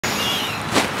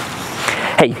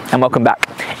Hey, and welcome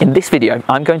back. In this video,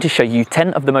 I'm going to show you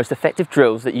 10 of the most effective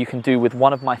drills that you can do with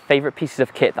one of my favorite pieces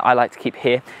of kit that I like to keep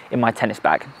here in my tennis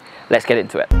bag. Let's get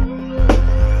into it.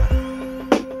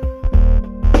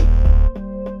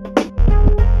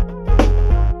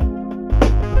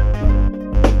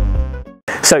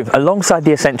 So, alongside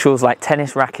the essentials like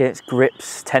tennis rackets,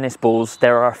 grips, tennis balls,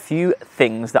 there are a few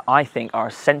things that I think are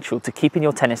essential to keep in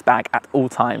your tennis bag at all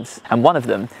times, and one of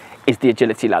them is the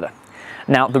agility ladder.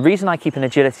 Now, the reason I keep an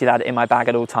agility ladder in my bag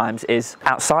at all times is,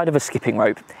 outside of a skipping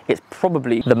rope, it's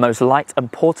probably the most light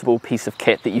and portable piece of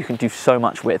kit that you can do so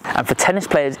much with. And for tennis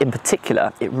players in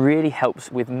particular, it really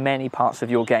helps with many parts of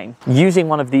your game. Using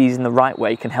one of these in the right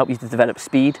way can help you to develop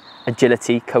speed,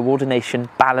 agility, coordination,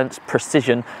 balance,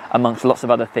 precision, amongst lots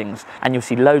of other things. And you'll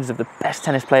see loads of the best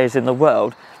tennis players in the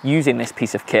world using this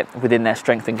piece of kit within their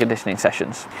strength and conditioning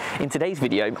sessions. In today's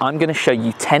video, I'm going to show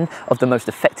you 10 of the most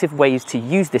effective ways to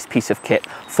use this piece of kit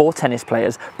for tennis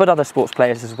players, but other sports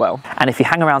players as well. And if you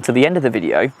hang around to the end of the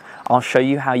video, I'll show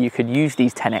you how you can use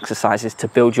these 10 exercises to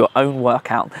build your own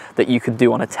workout that you can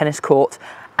do on a tennis court,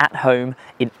 at home,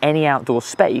 in any outdoor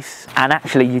space, and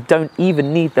actually you don't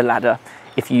even need the ladder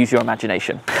if you use your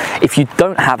imagination. If you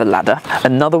don't have a ladder,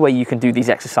 another way you can do these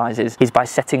exercises is by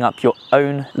setting up your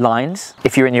own lines.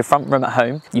 If you're in your front room at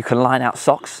home, you can line out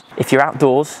socks. If you're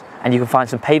outdoors and you can find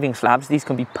some paving slabs, these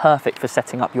can be perfect for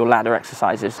setting up your ladder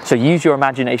exercises. So use your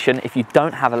imagination. If you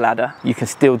don't have a ladder, you can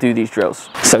still do these drills.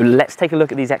 So let's take a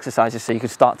look at these exercises so you can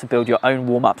start to build your own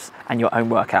warm-ups and your own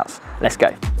workouts. Let's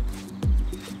go.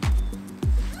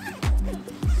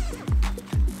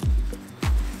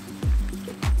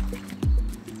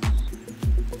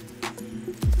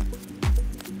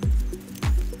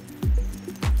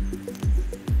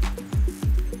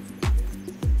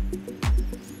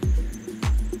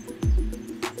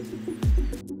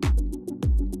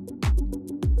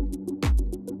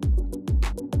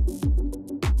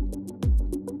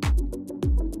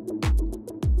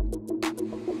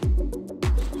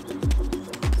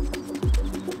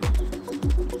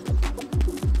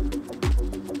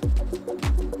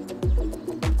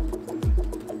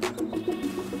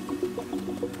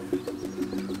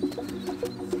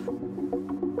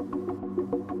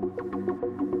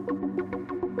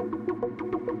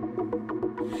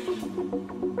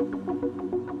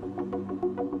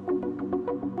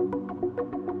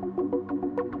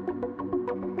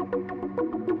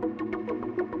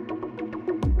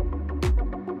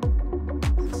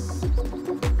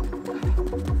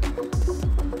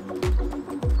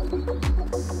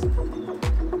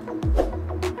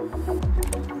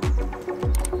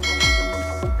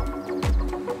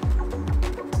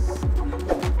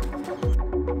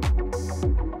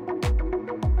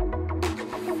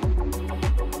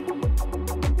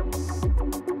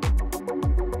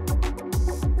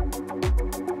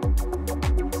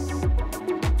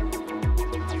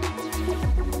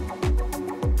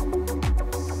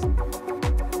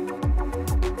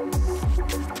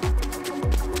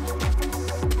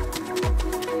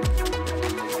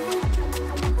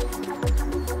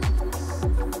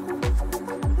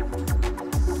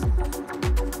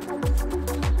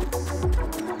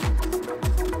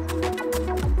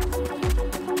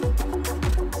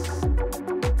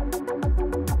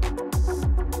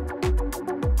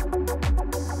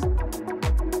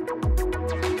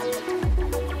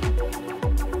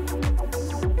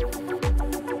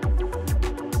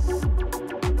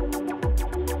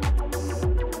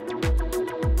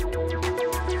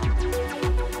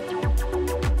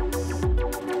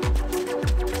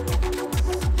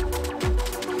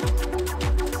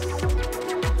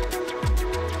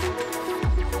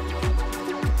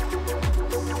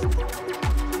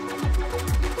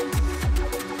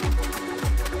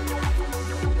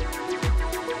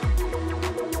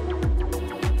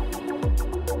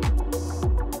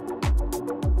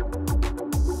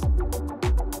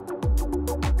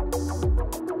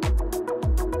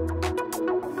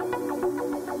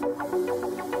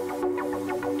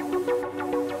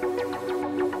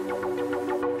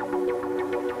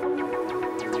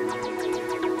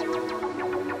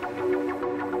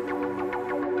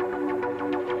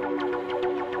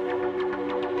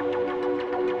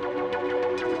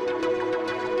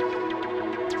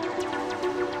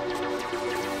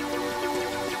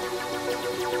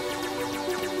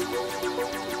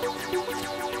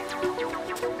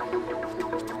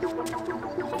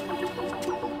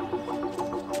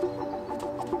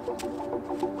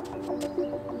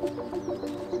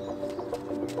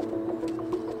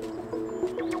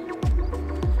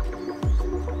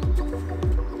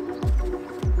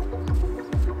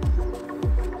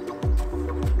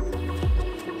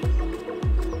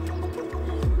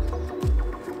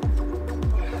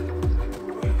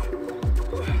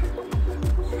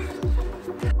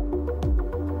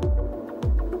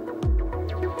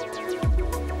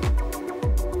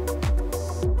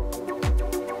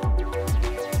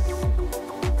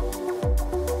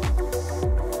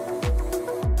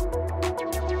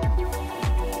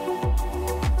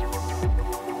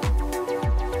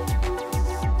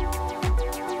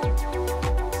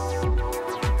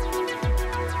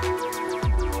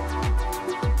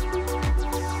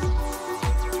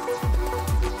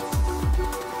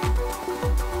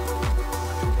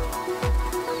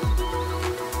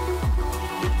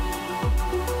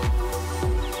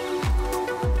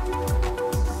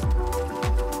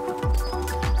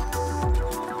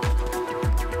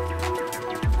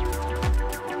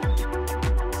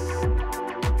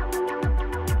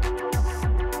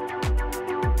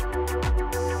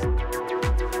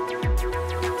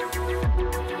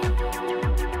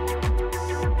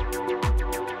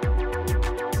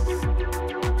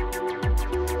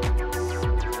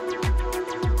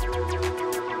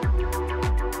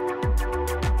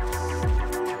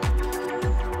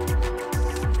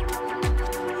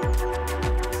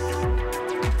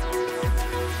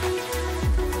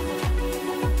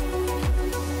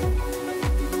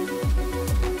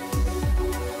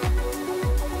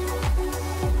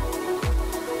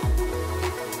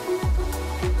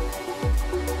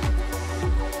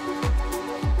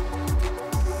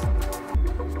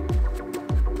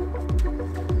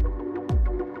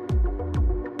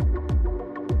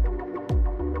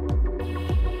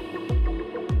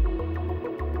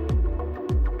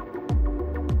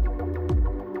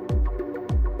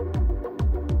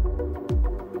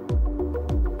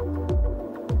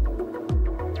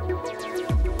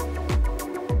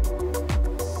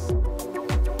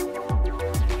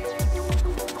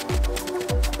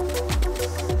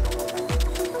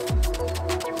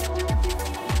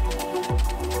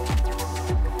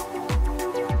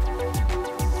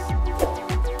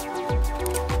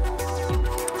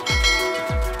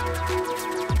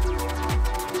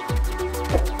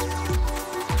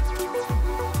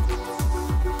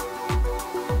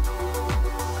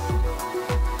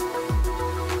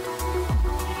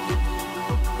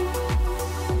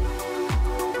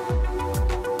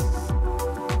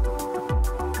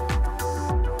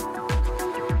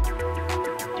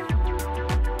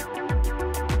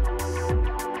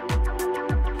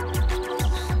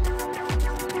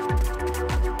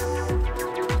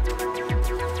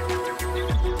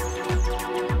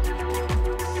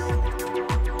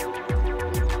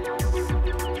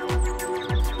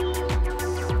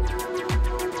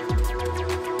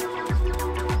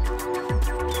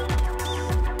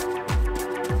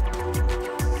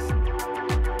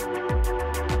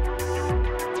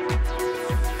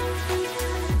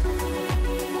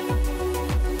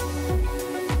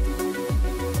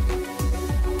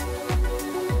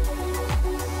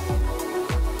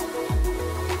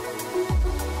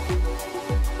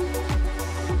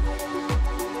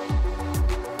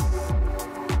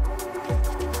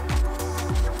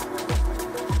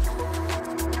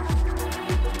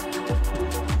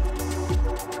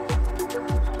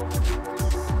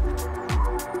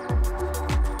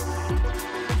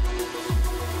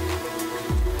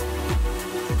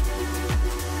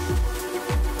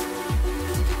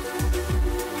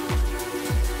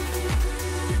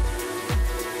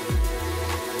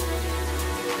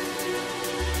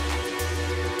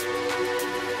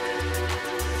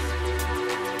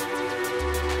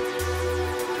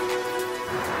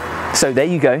 So there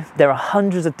you go. There are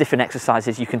hundreds of different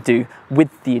exercises you can do with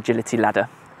the agility ladder.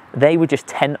 They were just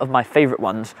 10 of my favorite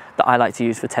ones that I like to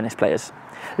use for tennis players.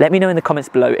 Let me know in the comments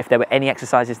below if there were any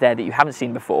exercises there that you haven't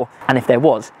seen before, and if there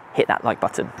was, hit that like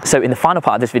button. So in the final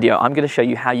part of this video, I'm going to show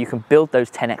you how you can build those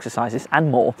 10 exercises and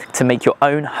more to make your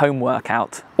own home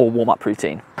workout or warm-up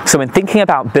routine. So when thinking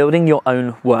about building your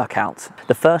own workout,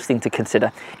 the first thing to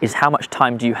consider is how much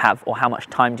time do you have, or how much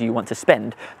time do you want to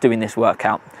spend doing this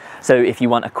workout. So if you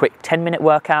want a quick 10-minute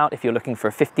workout, if you're looking for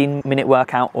a 15-minute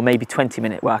workout, or maybe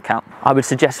 20-minute workout, I would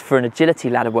suggest for an agility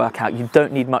ladder workout, you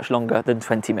don't need much longer than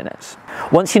 20 minutes.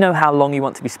 Once you know how long you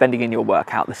want to be spending in your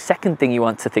workout, the second thing you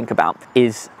want to think about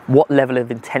is what level of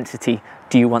intensity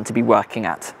do you want to be working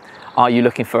at? Are you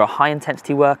looking for a high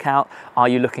intensity workout? Are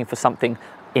you looking for something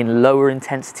in lower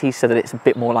intensity so that it's a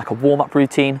bit more like a warm-up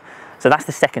routine? So that's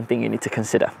the second thing you need to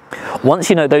consider. Once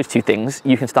you know those two things,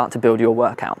 you can start to build your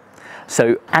workout.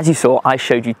 So as you saw, I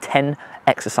showed you 10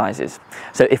 exercises.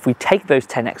 So if we take those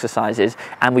 10 exercises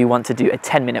and we want to do a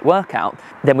 10-minute workout,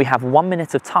 then we have 1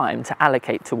 minute of time to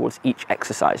allocate towards each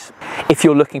exercise. If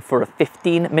you're looking for a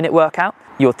 15-minute workout,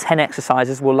 your 10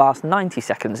 exercises will last 90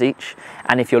 seconds each.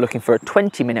 And if you're looking for a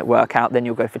 20-minute workout, then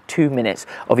you'll go for 2 minutes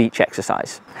of each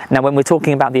exercise. Now, when we're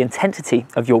talking about the intensity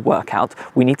of your workout,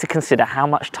 we need to consider how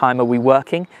much time are we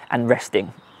working and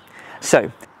resting.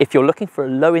 So if you're looking for a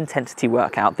low intensity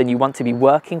workout, then you want to be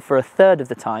working for 1/3 of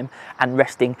the time and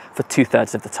resting for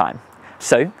 2/3 of the time.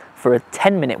 So for a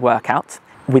 10-minute workout,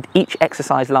 with each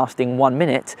exercise lasting 1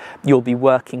 minute, you'll be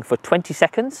working for 20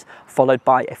 seconds, followed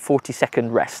by a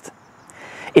 40-second rest.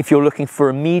 If you're looking for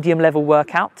a medium level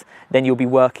workout, then you'll be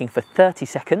working for 30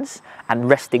 seconds and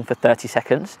resting for 30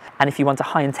 seconds. And if you want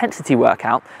a high intensity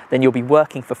workout, then you'll be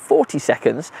working for 40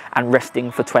 seconds and resting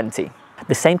for 20.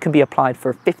 The same can be applied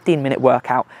for a 15-minute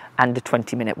workout and a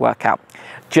 20-minute workout.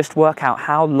 Just work out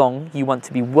how long you want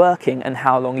to be working and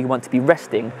how long you want to be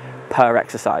resting per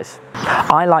exercise.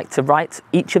 I like to write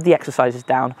each of the exercises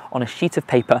down on a sheet of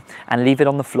paper and leave it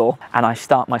on the floor, and I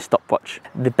start my stopwatch.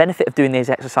 The benefit of doing these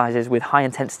exercises with high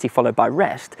intensity followed by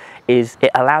rest is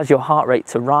it allows your heart rate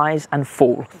to rise and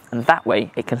fall, and that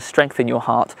way it can strengthen your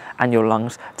heart and your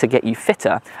lungs to get you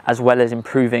fitter, as well as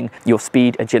improving your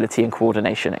speed, agility and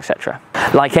coordination, etc.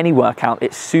 Like any workout,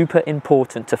 it's super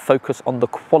important to focus on the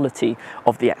quality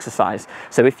of the exercise.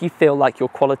 So if you feel like your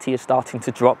quality is starting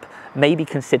to drop, maybe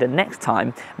consider next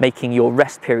time making your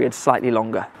rest period slightly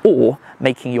longer, or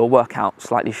making your workout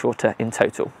slightly shorter in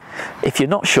total. If you're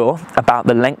not sure about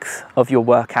the length of your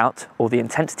workout or the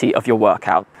intensity of your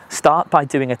workout, start by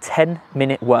doing a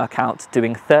 10-minute workout,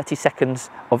 doing 30 seconds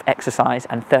of exercise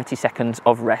and 30 seconds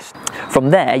of rest. From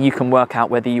there, you can work out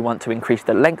whether you want to increase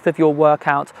the length of your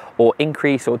workout or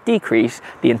increase or decrease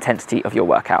the intensity of your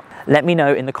workout. Let me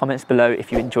know in the comments below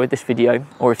if you enjoyed this video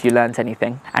or if you learned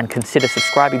anything, and consider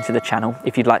subscribing to the channel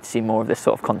if you'd like to see more of this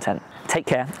sort of content. Take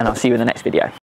care, and I'll see you in the next video.